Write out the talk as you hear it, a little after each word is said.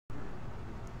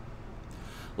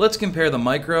Let's compare the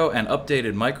Micro and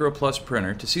updated Micro Plus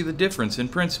printer to see the difference in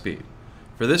print speed.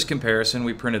 For this comparison,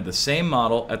 we printed the same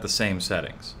model at the same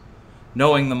settings.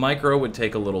 Knowing the Micro would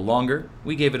take a little longer,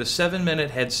 we gave it a 7-minute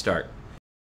head start.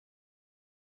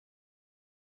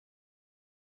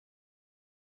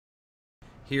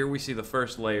 Here we see the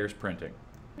first layers printing.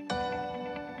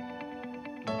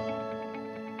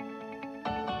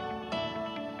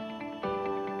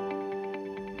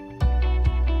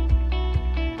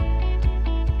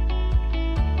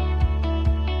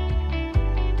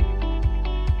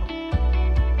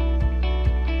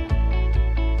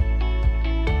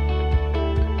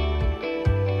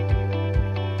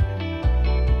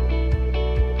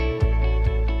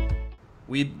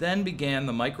 We then began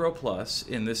the Micro Plus.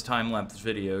 In this time-lapse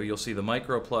video, you'll see the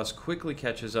Micro Plus quickly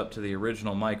catches up to the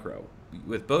original Micro,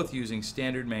 with both using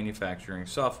standard manufacturing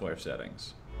software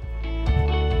settings.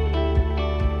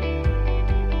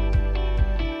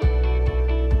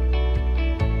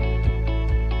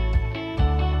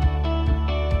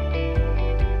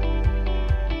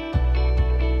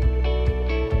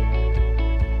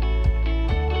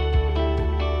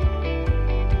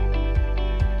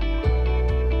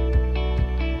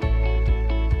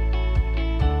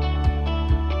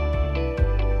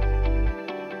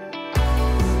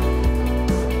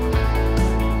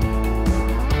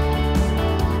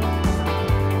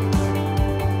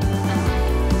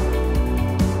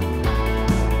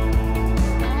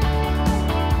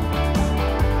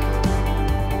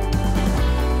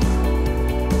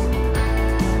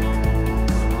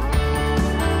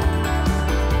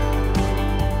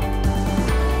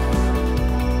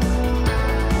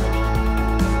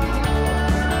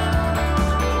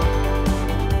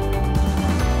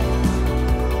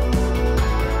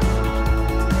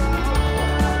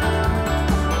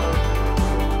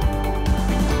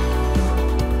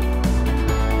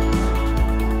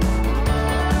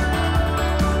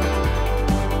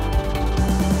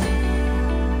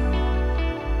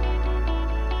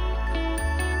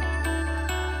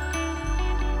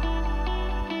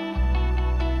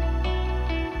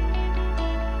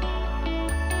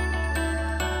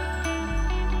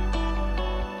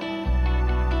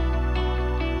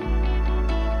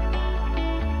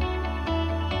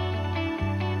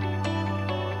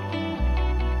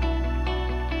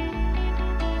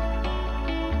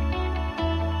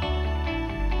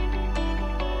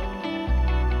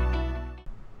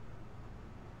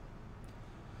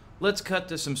 Let's cut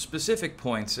to some specific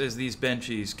points as these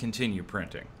benchies continue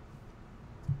printing.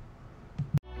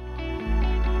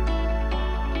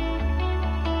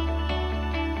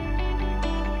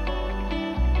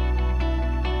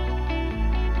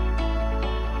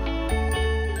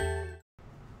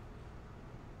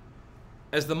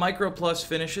 As the Micro Plus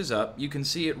finishes up, you can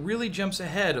see it really jumps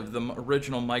ahead of the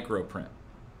original Micro print.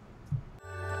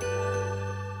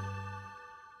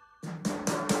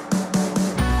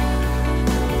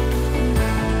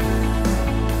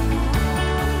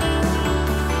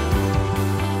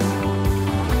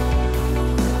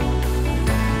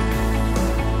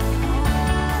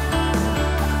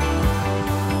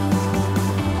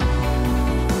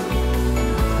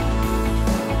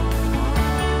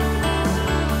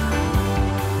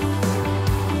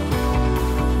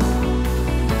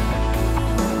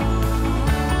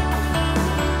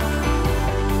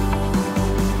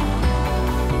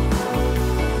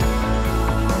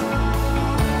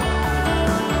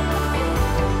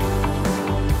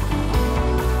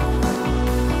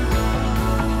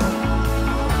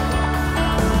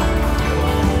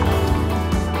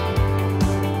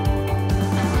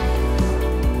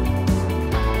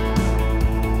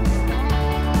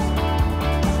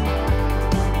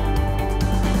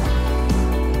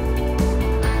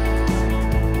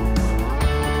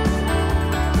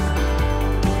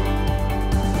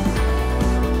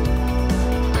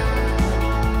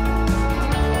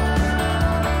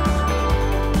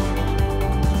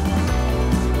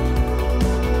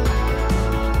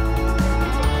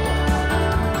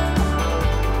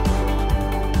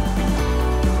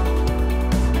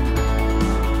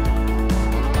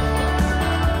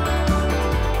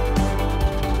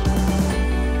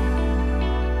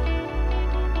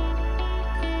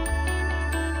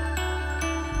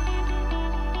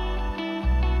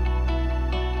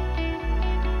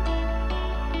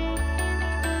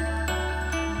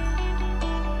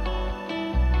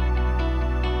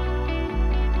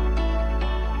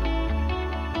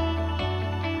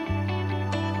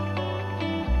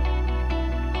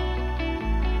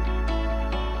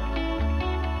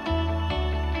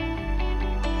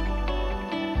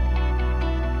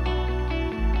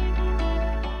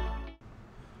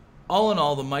 All in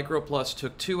all, the Micro Plus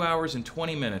took 2 hours and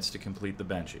 20 minutes to complete the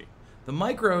Benchy. The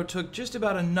Micro took just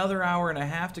about another hour and a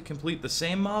half to complete the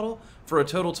same model for a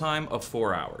total time of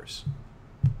 4 hours.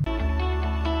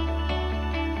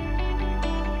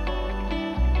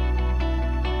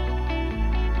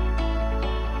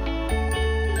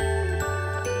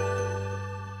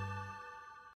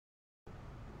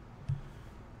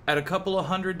 At a couple of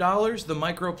 $100, the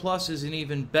Micro Plus is an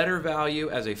even better value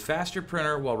as a faster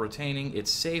printer while retaining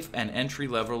its safe and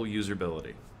entry-level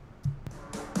usability.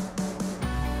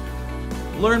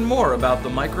 Learn more about the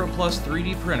Micro Plus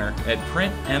 3D printer at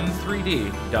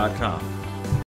printm3d.com.